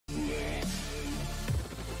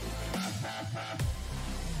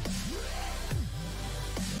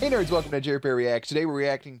Hey nerds, welcome to Jerry Bear Reacts. Today we're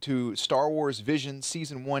reacting to Star Wars Vision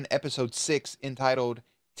Season 1, Episode 6, entitled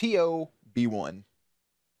T0-B1.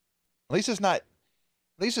 At least it's not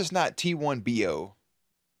T1-B0. You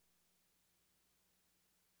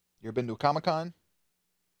ever been to a Comic-Con?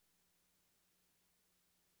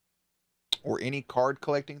 Or any card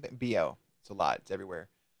collecting thing? BO. It's a lot. It's everywhere.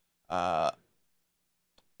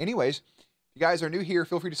 Anyways, if you guys are new here,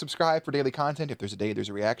 feel free to subscribe for daily content. If there's a day, there's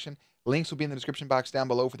a reaction. Links will be in the description box down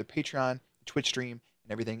below for the Patreon, Twitch stream,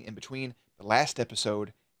 and everything in between. The last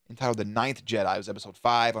episode, entitled The Ninth Jedi, was episode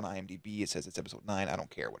 5 on IMDb. It says it's episode 9. I don't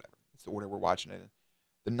care, whatever. It's the order we're watching it in.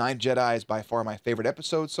 The Ninth Jedi is by far my favorite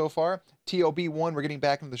episode so far. T0-B1, we're getting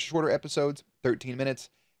back into the shorter episodes, 13 minutes,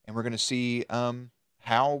 and we're going to see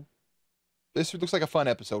how... This looks like a fun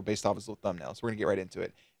episode based off his little thumbnail, so we're going to get right into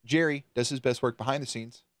it. Jerry does his best work behind the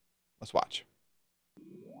scenes. Let's watch.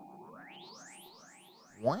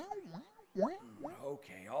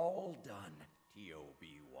 Okay, all done.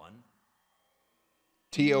 T0-B1.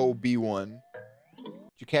 T0-B1. Did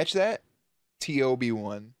you catch that?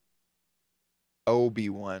 T0-B1.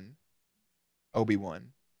 OB1. OB1.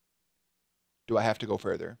 Do I have to go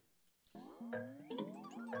further?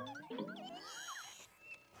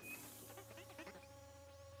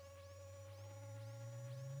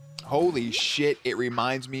 Holy shit, it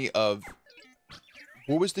reminds me of...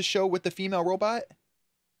 What was the show with the female robot?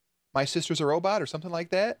 My Sister's a Robot or something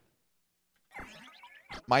like that?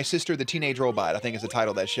 My Sister the Teenage Robot, I think is the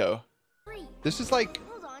title of that show. This is like...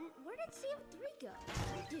 Hold on, where did CO3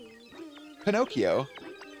 go? Pinocchio.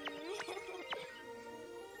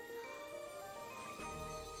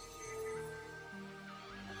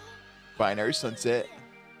 Binary Sunset.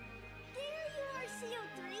 There you are,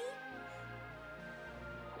 CO3.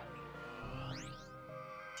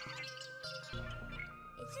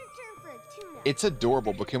 It's your turn for a tune-up. It's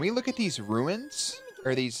adorable, but can we look at these ruins?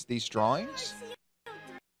 Or these drawings?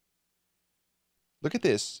 Look at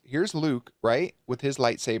this. Here's Luke, right? With his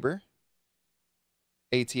lightsaber.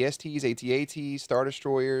 ATSTs, AT-ATs, Star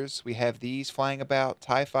Destroyers. We have these flying about.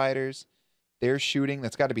 TIE Fighters. They're shooting.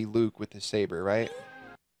 That's got to be Luke with his saber, right?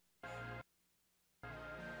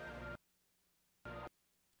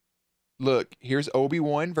 Look, here's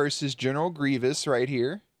Obi-Wan versus General Grievous right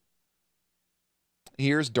here.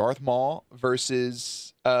 Here's Darth Maul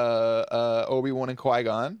versus Obi-Wan and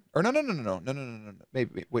Qui-Gon. Or no.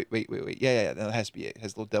 Maybe wait. Yeah. That has to be it. It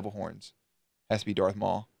has little devil horns. Has to be Darth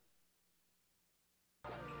Maul.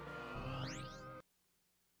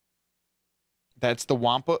 That's the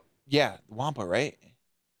Wampa. Yeah, Wampa, right?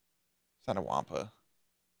 It's not a Wampa.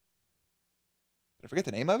 Did I forget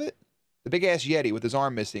the name of it? The big-ass Yeti with his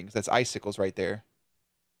arm missing. That's icicles right there.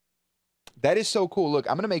 That is so cool. Look,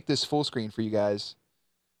 I'm going to make this full screen for you guys.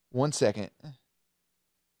 1 second.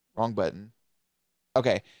 Wrong button.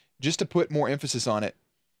 Okay, just to put more emphasis on it.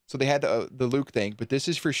 So they had the Luke thing, but this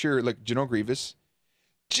is for sure, like, General Grievous.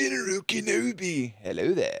 General Kenobi.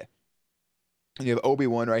 Hello there. And you have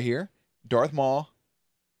Obi-Wan right here. Darth Maul.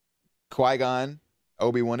 Qui-Gon.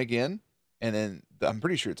 Obi-Wan again. And then, I'm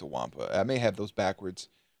pretty sure it's a Wampa. I may have those backwards.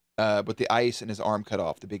 But the ice and his arm cut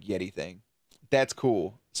off, the big Yeti thing. That's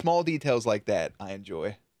cool. Small details like that, I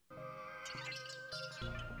enjoy.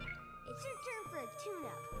 It's your turn for a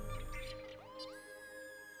tune-up.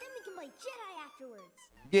 Then we can play Jedi afterwards.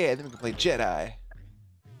 Yeah, then we can play Jedi.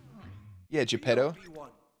 Yeah, Geppetto. T0-B1,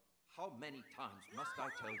 how many times must I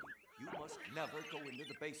tell you? You must never go into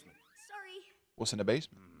the basement. Sorry. What's in the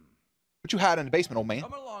basement? What you hide in the basement, old man?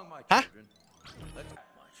 Come along, my Huh? children. Let's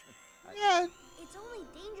much. Yeah. It's only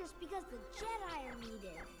dangerous because the Jedi are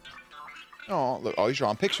needed. Oh, look, all these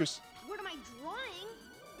drawing pictures. What am I drawing?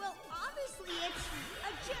 Well, obviously it's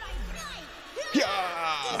a Jedi Knight.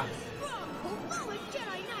 Yeah. A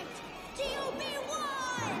Jedi Knight. T0-B1.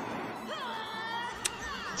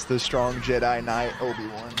 It's the strong Jedi Knight,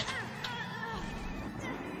 Obi-Wan.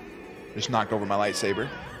 Just knocked over my lightsaber.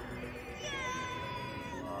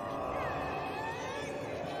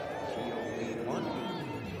 T0-B1.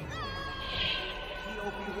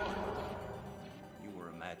 T0-B1. You were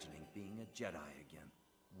imagining being a Jedi again,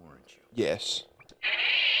 weren't you? Yes.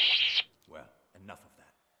 Well, enough of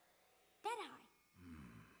that. Jedi.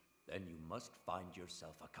 Then you must find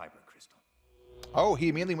yourself a kyber crystal. Oh, he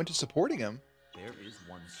immediately went to supporting him. There is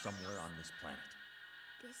one somewhere on this planet.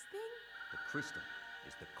 This thing? The crystal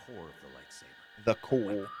is the core of the lightsaber. The cool.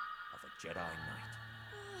 Weapon of a Jedi Knight.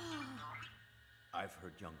 I've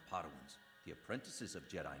heard young Padawans, the apprentices of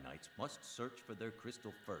Jedi Knights, must search for their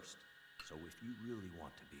crystal first. So if you really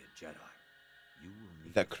want to be a Jedi, you will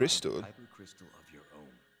need The to find crystal? a kyber crystal of your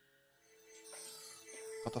own.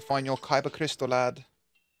 Got to find your kyber crystal, lad.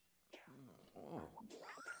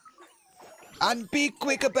 And be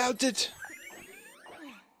quick about it.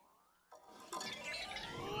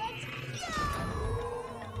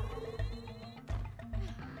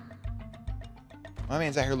 My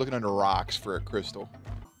man's out here looking under rocks for a crystal.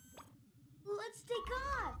 Let's take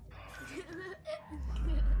off.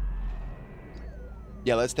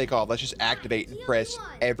 Yeah, let's take off. Let's just activate and press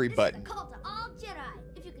every button. This is a call to all Jedi.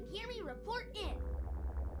 If you can hear me, report in.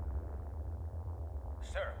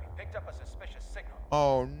 Sir, we picked up a suspicious signal.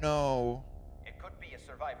 Oh no. It could be a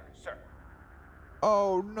survivor, sir.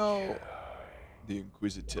 Oh no. The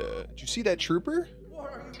Inquisitor. Did you see that trooper?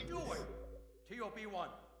 What are you doing? T0-B1,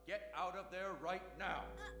 get out of there right now.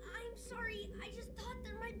 I'm sorry. I just thought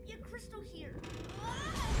there might be a crystal here.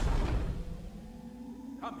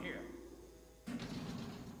 Come here.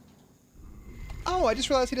 Oh, I just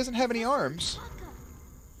realized he doesn't have any arms. Chewbacca,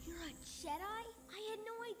 you're a Jedi? I had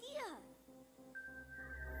no idea.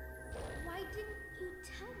 Why didn't you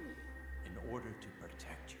tell me? In order to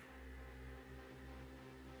protect you.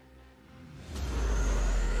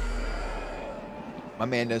 My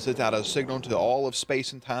man does send out a signal to all of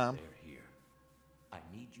space and time. They're here. I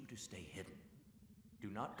need you to stay hidden. Do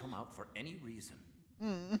not come out for any reason.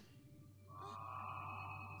 So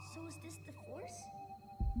is this the Force?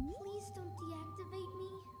 Please don't deactivate me.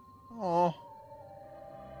 Oh.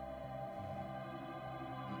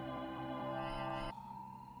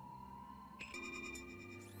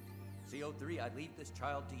 CO3, I leave this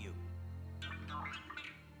child to you.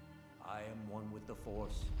 I am one with the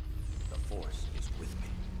Force. The Force is with me.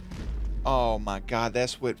 Oh my god,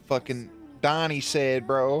 that's what fucking Donnie said,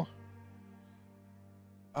 bro.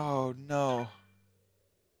 Oh no.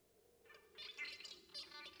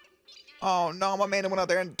 Oh no, my man went out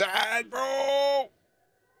there and died, bro.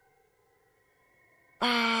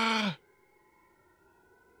 Ah.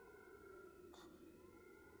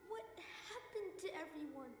 What happened to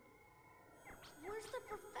everyone? Where's the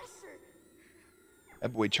professor?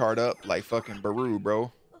 That boy charred up like fucking Baru,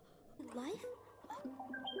 bro. Life?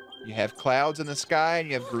 You have clouds in the sky and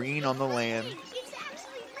you have green on the land. It's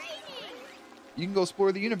actually raining! You can go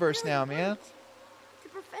explore the universe now, man. The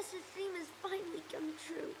professor's dream has finally come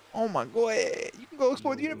true. Oh my god, you can go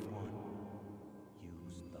explore the universe.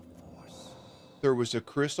 Use the Force. There was a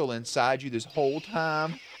crystal inside you this whole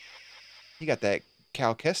time. You got that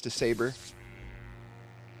Cal Kestis saber.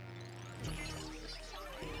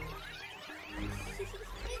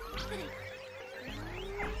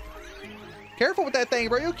 Careful with that thing,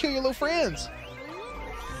 bro. You'll kill your little friends.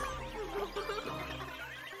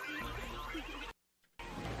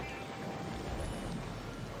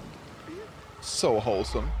 So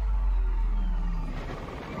wholesome.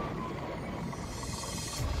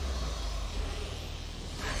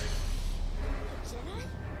 Jedi?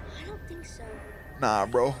 I don't think so. Nah,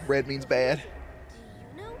 bro. Red means bad. Do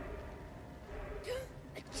you know?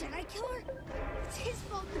 A Jedi killer? It's his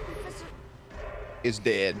fault the professor... Is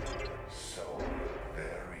dead. So,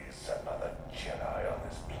 there is another Jedi on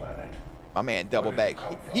this planet. My man double back.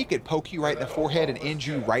 He could poke you right in the forehead and end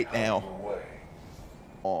you right now.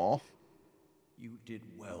 Aw. You did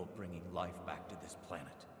well bringing life back to this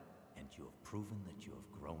planet, and you have proven that you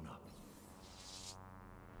have grown up.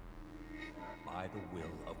 By the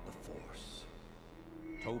will of the Force.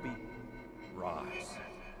 Toby, rise.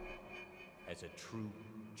 As a true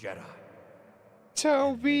Jedi.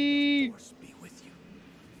 Toby! The Force be with you.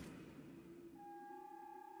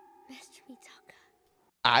 Master Mitaka.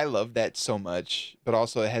 I love that so much, but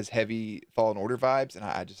also it has heavy Fallen Order vibes, and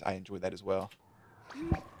I enjoy that as well.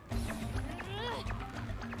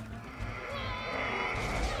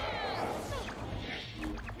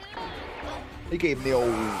 He gave him the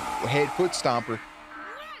old head foot stomper.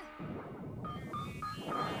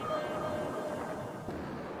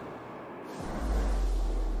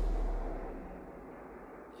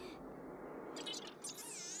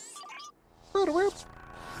 Whip.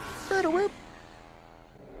 Whip.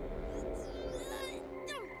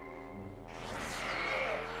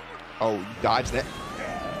 Oh, you dodged that.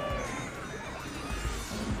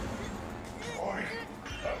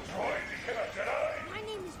 My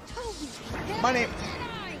name is Toby.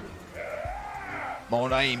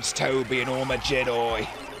 My name's Toby and I'm a Jedi.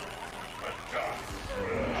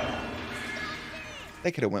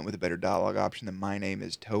 They could have went with a better dialogue option than my name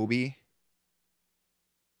is Toby.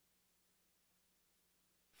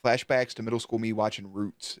 Flashbacks to middle school me watching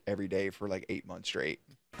Roots every day for like 8 months straight.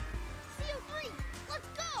 CO3, let's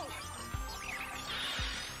go!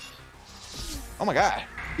 Oh my god,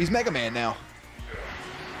 he's Mega Man now.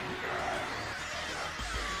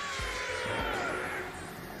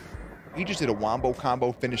 He just did a wombo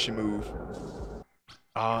combo finishing move.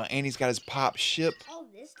 And he's got his pop ship. All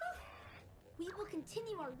this stuff?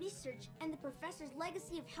 continue our research and the professor's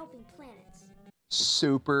legacy of helping planets.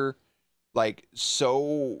 Super, like,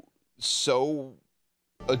 so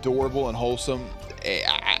adorable and wholesome.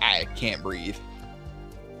 I can't breathe.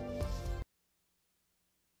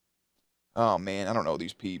 Oh man, I don't know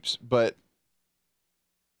these peeps, but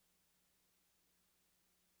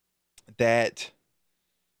that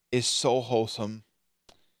is so wholesome.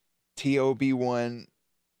 T0-B1,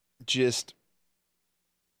 just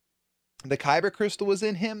the Kyber crystal was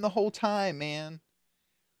in him the whole time, man.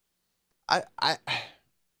 I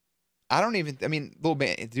don't even, I mean, little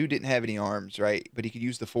man, dude didn't have any arms, right? But he could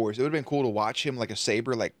use the force. It would have been cool to watch him like a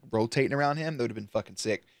saber, like rotating around him. That would have been fucking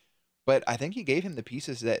sick. But I think he gave him the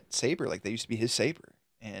pieces of that saber, like they used to be his saber,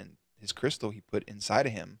 and his crystal he put inside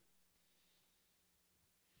of him.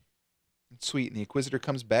 It's sweet. And the Inquisitor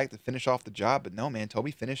comes back to finish off the job, but no, man,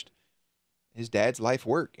 Toby finished his dad's life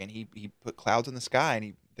work, and he put clouds in the sky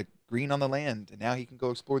and the green on the land, and now he can go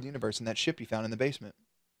explore the universe in that ship he found in the basement.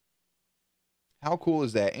 How cool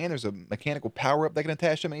is that? And there's a mechanical power up that can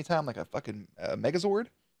attach to him anytime, like a fucking Megazord.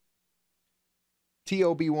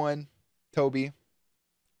 T0-B1, Toby.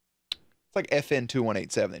 It's like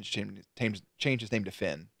FN2187 that changed his name to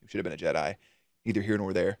Finn, who should have been a Jedi. Neither here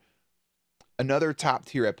nor there. Another top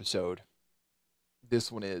tier episode.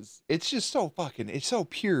 This one is. It's just so fucking. It's so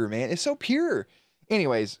pure, man. It's so pure.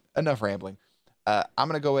 Anyways, enough rambling. I'm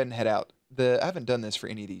gonna go ahead and head out. I haven't done this for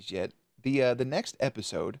any of these yet. The next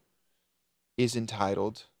episode is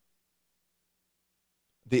entitled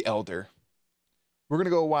The Elder. We're gonna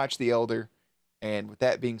go watch The Elder. And with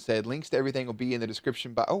that being said, links to everything will be in the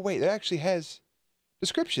description. Oh, wait, it actually has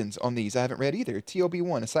descriptions on these I haven't read either.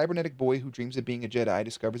 T0-B1, a cybernetic boy who dreams of being a Jedi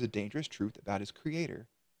discovers a dangerous truth about his creator.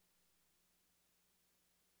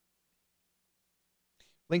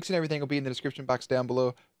 Links and everything will be in the description box down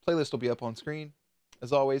below. Playlist will be up on screen.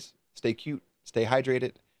 As always, stay cute, stay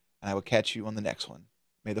hydrated, and I will catch you on the next one.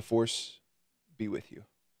 May the Force be with you.